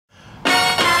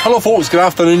Hello folks, good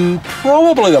afternoon.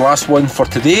 Probably the last one for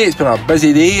today. It's been a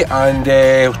busy day and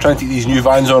we're trying to get these new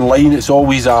vans online. It's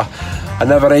always a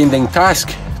never-ending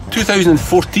task.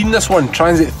 2014 this one,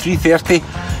 Transit 330.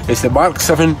 It's the Mark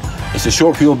 7. It's the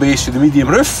short wheelbase with the medium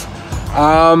roof.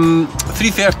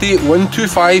 330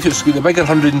 125. It's got the bigger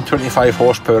 125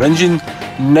 horsepower engine.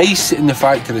 Nice in the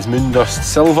fact that it's moondust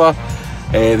silver.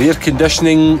 The air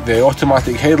conditioning, the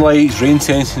automatic headlights, rain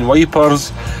sensing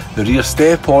wipers, the rear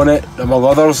step on it, among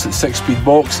others. It's 6-speed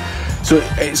box, so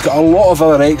it's got a lot of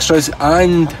other extras,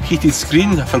 and heated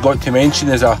screen, I forgot to mention,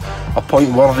 is a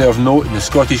point worthy of note in the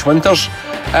Scottish winters.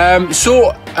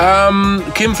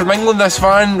 Came from England, this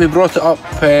van. We brought it up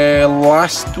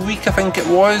last week, I think it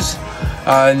was,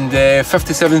 and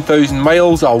 57,000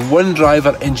 miles, a one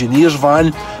driver engineer's van.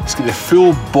 It's got the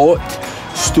full bot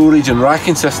storage and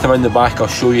racking system in the back. I'll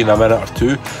show you in a minute or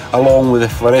two, along with the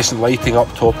fluorescent lighting up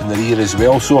top in the rear as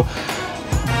well. So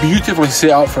beautifully set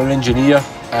up for an engineer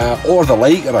or the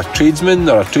like, or a tradesman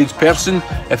or a tradesperson.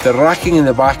 If the racking in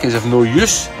the back is of no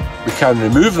use, we can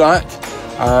remove that,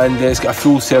 and it's got a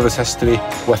full service history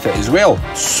with it as well.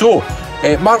 So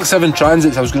Mark 7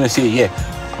 Transits, I was going to say, yeah,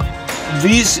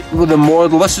 these were the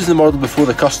model. This is the model before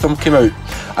the Custom came out,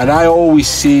 and I always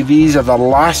say these are the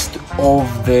last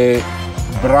of the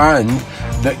brand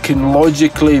that can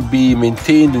logically be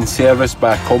maintained and serviced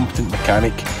by a competent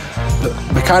mechanic.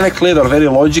 Mechanically, they're very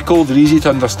logical, they're easy to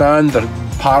understand, their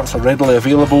parts are readily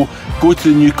available. Go to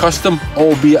the new Custom,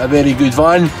 albeit a very good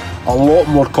van, a lot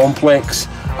more complex,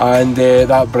 and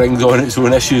that brings on its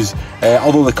own issues,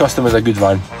 although the Custom is a good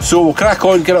van. So we'll crack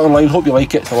on, get it online, hope you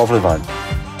like it. It's a lovely van.